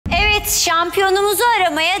şampiyonumuzu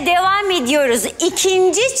aramaya devam ediyoruz.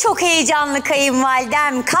 İkinci çok heyecanlı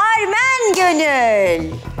kayınvalidem Carmen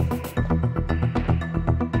Gönül.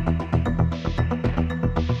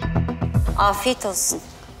 Afiyet olsun.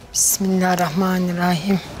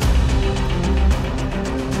 Bismillahirrahmanirrahim.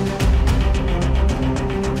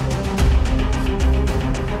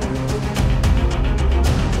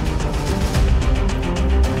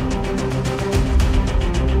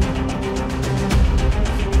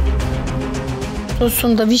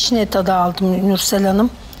 Sosunda vişne tadı aldım Nursel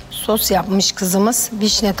Hanım. Sos yapmış kızımız.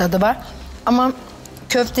 Vişne tadı var. Ama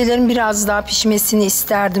köftelerin biraz daha pişmesini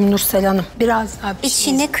isterdim Nursel Hanım. Biraz daha pişmesi.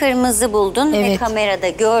 İçini kırmızı buldun evet. ve kamerada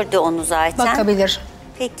gördü onu zaten. Bakabilir.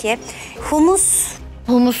 Peki. Humus?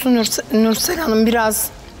 Humusu Nursel Hanım biraz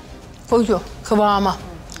koyu kıvama.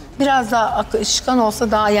 Biraz daha akışkan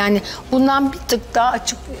olsa daha yani bundan bir tık daha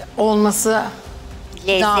açık olması.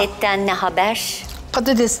 Lezzetten daha... ne haber?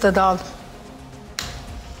 Patates tadı aldım.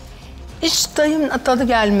 Hiç tadı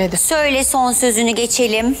gelmedi. Söyle son sözünü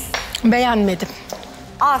geçelim. Beğenmedim.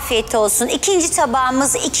 Afiyet olsun. İkinci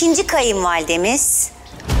tabağımız, ikinci kayınvalidemiz.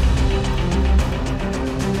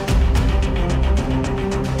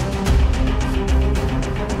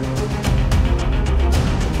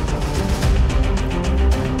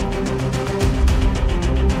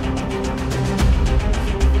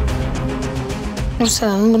 Nursel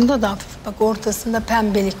Hanım bunda da hafif bak ortasında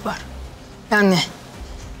pembelik var. Yani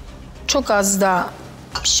çok az daha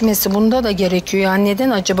pişmesi bunda da gerekiyor. Yani neden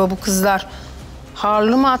acaba bu kızlar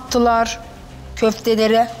harlı mı attılar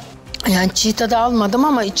köftelere? Yani çiğ tadı almadım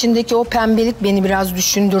ama içindeki o pembelik beni biraz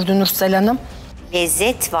düşündürdü Nursel Hanım.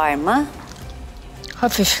 Lezzet var mı?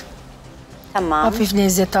 Hafif. Tamam. Hafif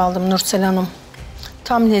lezzet aldım Nursel Hanım.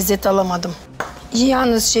 Tam lezzet alamadım.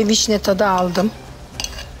 Yalnız vişne tadı aldım.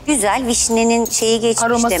 Güzel, vişnenin şeyi geçmiş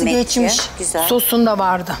aroması demek geçmiş. ki. Güzel. Sosunda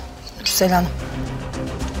vardı Nursel Hanım.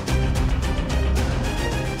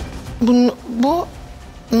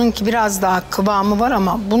 Bununki biraz daha kıvamı var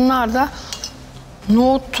ama bunlar da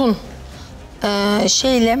nohutun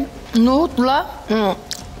nohutla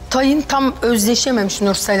tayin tam özleşememiş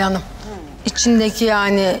Nursel Hanım. İçindeki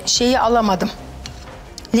yani şeyi alamadım.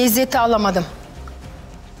 Lezzeti alamadım.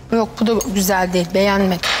 Yok bu da güzel değil,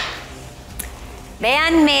 beğenmedim.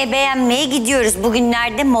 Beğenmeye gidiyoruz.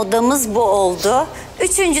 Bugünlerde modamız bu oldu.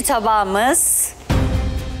 Üçüncü tabağımız.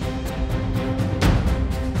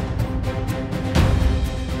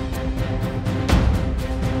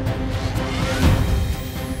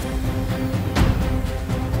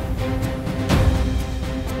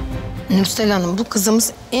 Nursel Hanım bu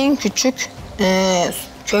kızımız en küçük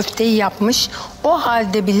köfteyi yapmış. O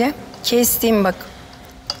halde bile kestiğim bak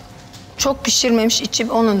çok pişirmemiş,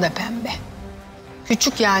 içi onun da pembe.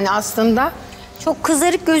 Küçük yani aslında. Çok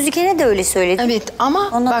kızarık gözükene de öyle söyledin. Evet ama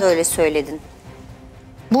ona bak, da öyle söyledin.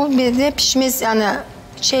 Bu bir de pişmesi yani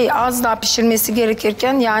az daha pişirmesi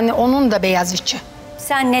gerekirken yani onun da beyaz içi.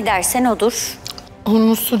 Sen ne dersen odur.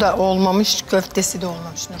 Humusu da olmamış, köftesi de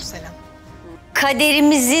olmamış Nursel Hanım.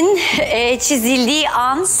 Kaderimizin çizildiği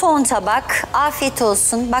an son tabak. Afiyet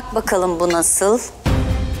olsun. Bak bakalım bu nasıl?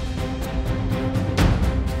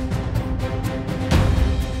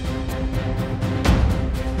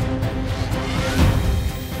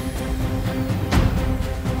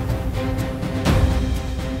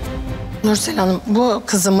 Nursel Hanım bu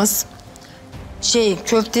kızımız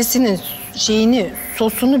köftesinin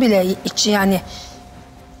sosunu bile yani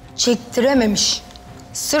çektirememiş.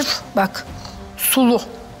 Sırf bak sulu,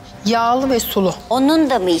 yağlı ve sulu. Onun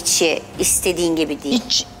da mı içi istediğin gibi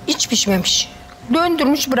değil? İç pişmemiş.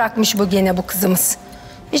 Döndürmüş bırakmış bu gene bu kızımız.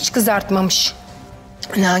 Hiç kızartmamış.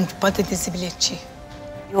 İnan ki patatesi bile çiğ.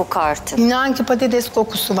 Yok artık. İnan ki patates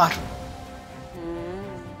kokusu var.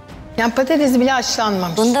 Yani patatesi bile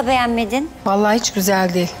haşlanmamış. Bunu da beğenmedin. Vallahi hiç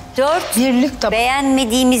güzel değil. 4 birlik tabak.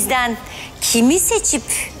 Beğenmediğimizden kimi seçip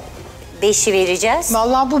 5'i vereceğiz?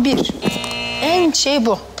 Vallahi bu 1. En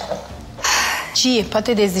bu. Çiğ,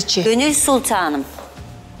 patatesli çiğ. Gönül Sultanım.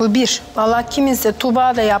 Bu 1. Vallahi kiminse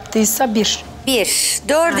Tuğba da yaptıysa 1. 1.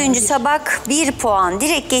 Dördüncü tabak 1 puan.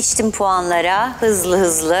 Direkt geçtim puanlara.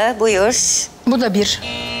 Hızlı. Buyur. Bu da 1.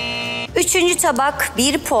 Üçüncü tabak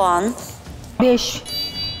 1 puan. 5.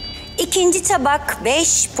 İkinci tabak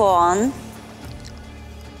 5 puan.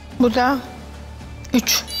 Bu da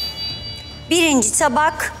 3. Birinci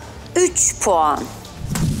tabak 3 puan.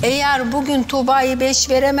 Eğer bugün Tuğba'yı 5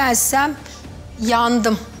 veremezsem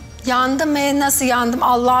yandım. Yandım ve nasıl yandım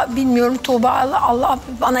Allah bilmiyorum. Tuğba Allah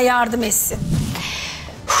bana yardım etsin.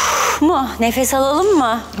 Nefes alalım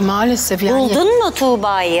mı? Maalesef yani. Buldun mu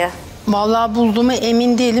Tuğba'yı? Vallahi bulduğuma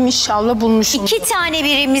emin değilim. İnşallah bulmuşum. 2 tane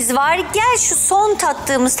birimiz var. Gel şu son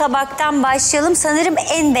tattığımız tabaktan başlayalım. Sanırım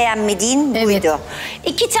en beğenmediğin buydu.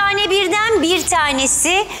 2 tane birden bir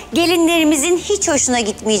tanesi gelinlerimizin hiç hoşuna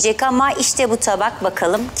gitmeyecek ama işte bu tabak,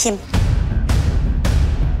 bakalım kim?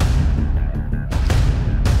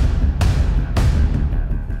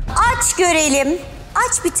 Aç görelim.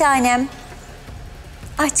 Aç bir tanem.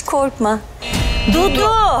 Aç, korkma.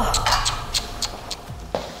 Dudu.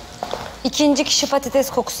 İkinci kişi patates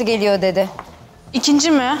kokusu geliyor dedi.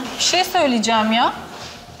 İkinci mi? Bir şey söyleyeceğim ya.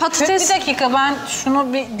 Patates. Bir dakika, ben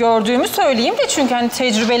şunu bir gördüğümü söyleyeyim de çünkü hani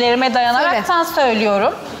tecrübelerime dayanaraktan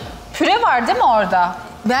söylüyorum. Püre var değil mi orada?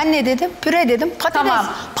 Ben ne dedim? Püre dedim. Patates, Tamam.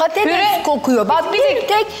 patates Püre- kokuyor. Bak bir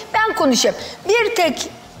tek ben konuşayım. Bir tek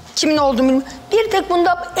kimin olduğunu bilmiyorum. Bir tek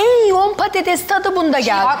bunda en yoğun patates tadı bunda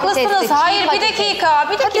geldi. Haklısınız. Hayır, bir dakika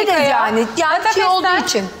Patates ya. yani şey olduğu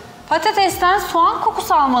için. Patatesten soğan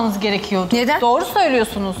kokusu almanız gerekiyordu. Neden? Doğru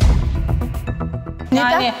söylüyorsunuz.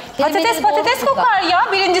 Neden? Yani patates doğru kokar ya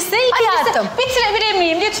birincisi. İkincisi Hayatım. bitirebilir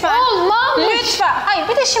miyim lütfen? Olmamış. Lütfen. Hayır,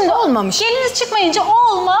 bir de şimdi Olmamış. geliniz çıkmayınca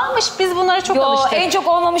olmamış. Biz bunlara çok alıştık. En çok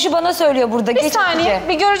olmamışı bana söylüyor burada. Bir saniye,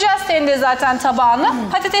 bir göreceğiz senin de zaten tabağını.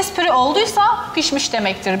 Patates püre olduysa pişmiş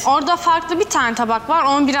demektir. Orada farklı bir tane tabak var.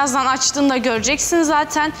 Onu birazdan açtığında göreceksin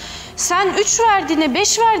zaten. Sen 3 verdiğine,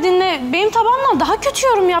 5 verdiğine benim tabağımdan daha kötü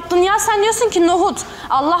yorum yaptın. Ya sen diyorsun ki nohut.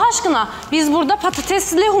 Allah aşkına biz burada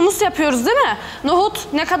patatesli humus yapıyoruz değil mi? Nohut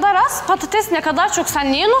ne kadar az, patates ne kadar çok.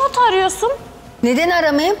 Sen niye nohut arıyorsun? Neden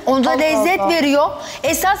aramayayım? Onda lezzet veriyor.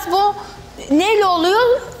 Esas bu neyle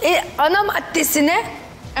oluyor? Ana maddesi ne?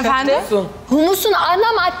 Efendim? Humusun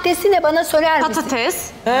ana maddesi ne, bana söyler misin? Patates.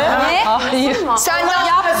 Ne? Hayır. Sen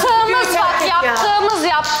Yaptığımız bak,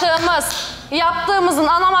 yaptığımızın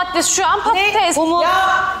ana maddesi şu an patates. Ya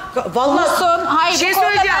vallahi Hayır, şey bu konuda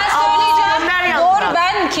söyleyeceğim. ben söyleyeceğim. Ömer yandı. Doğru,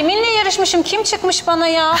 ben kiminle yarışmışım? Kim çıkmış bana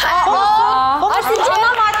ya? Hatice,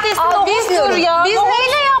 Ana maddesi biz nohuttur ya. Biz Nohut.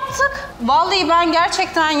 neyle yaptık? Vallahi ben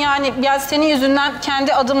gerçekten yani ya senin yüzünden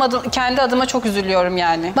kendi adıma çok üzülüyorum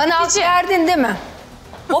yani. bana hak verdin değil mi?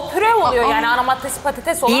 O püre oluyor yani ana maddesi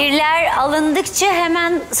patates olan. Birler alındıkça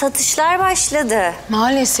hemen satışlar başladı.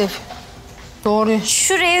 Maalesef. Doğru.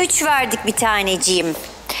 Şuraya 3 verdik bir taneciğim.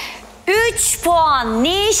 3 puan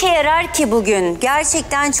ne işe yarar ki bugün?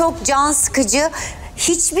 Gerçekten çok can sıkıcı.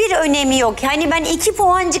 Hiçbir önemi yok. Hani ben 2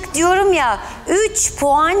 puancık diyorum ya. 3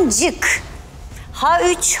 puancık. Ha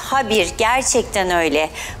 3 ha 1. Gerçekten öyle.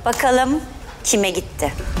 Bakalım kime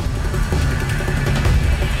gitti?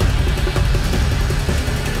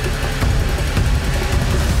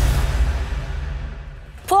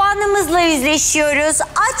 Puanımızla yüzleşiyoruz.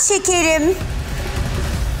 Aç şekerim.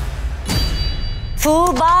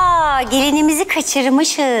 Tuğba, gelinimizi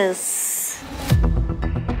kaçırmışız.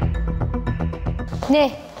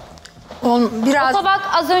 Ne? Biraz O tabak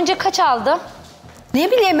az önce kaç aldı?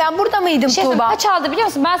 ne bileyim, ben burada mıydım Şefim Tuğba? kaç aldı biliyor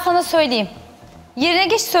musun? Ben sana söyleyeyim. Yerine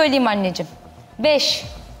geç söyleyeyim anneciğim. 5.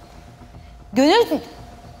 Gönül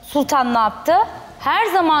Sultan ne yaptı? Her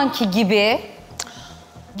zamanki gibi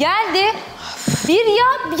geldi. Bir ya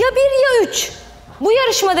 3. Bu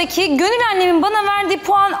yarışmadaki Gönül annemin bana verdiği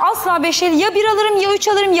puan asla 5 değil. Ya 1 alırım ya 3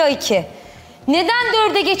 alırım ya 2. Neden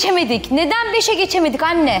 4'e geçemedik? Neden 5'e geçemedik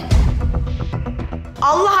anne?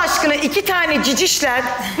 Allah aşkına 2 tane cicişler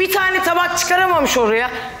bir tane tabak çıkaramamış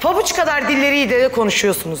oraya. Pabuç kadar dilleriyle de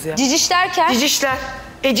konuşuyorsunuz ya. Ciciş derken? Cicişler.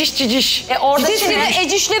 Eciş ciciş. Orada siz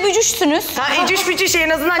ecişle bücüşsünüz. Ha, eciş bücüş en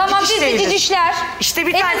azından Tamam ciciş biz de değiliz. cicişler. İşte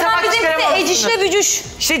bir En tane azından tabak bizim de çıkaramamışsınız. ecişle bücüş.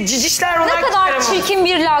 İşte cicişler onlar Ne kadar çıkaramamış. çirkin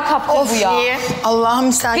bir lakaptır bu ya. Niye?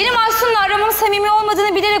 Allah'ım sen. Benim Aysun'la aramın samimi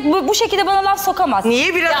olmadığını bilerek bu şekilde bana laf sokamaz.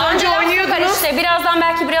 Niye? Biraz önce oynuyordunuz. İşte birazdan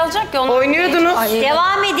belki biri alacak ya onu. Oynuyordunuz.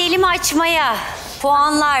 Devam edelim açmaya.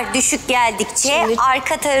 Puanlar düşük geldikçe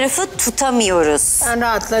arka tarafı tutamıyoruz. Ben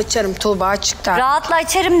rahatla açarım Tuğba, açıkta. Rahatla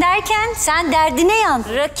açarım derken sen derdine yan.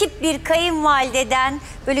 Rakip bir kayınvalideden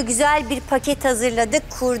böyle güzel bir paket hazırladık,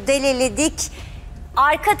 kurdeleledik.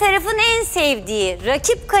 Arka tarafın en sevdiği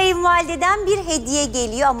rakip kayınvalideden bir hediye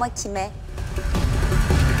geliyor ama kime?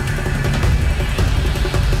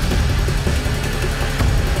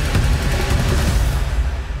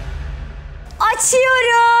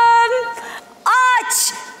 Açıyorum.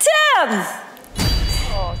 Açtım.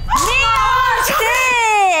 Ne açtı?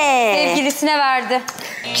 Sevgilisine verdi.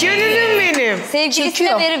 Gönülüm benim. Sevgilisine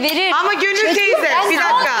Çekiyor. verir. Ama Gönül teyze bir dakika.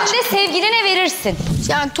 Son günde sevgiline verirsin.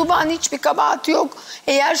 Yani Tuğba'nın hiçbir kabahati yok.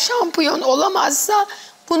 Eğer şampiyon olamazsa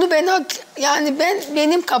bunu ben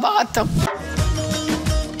benim kabahatim.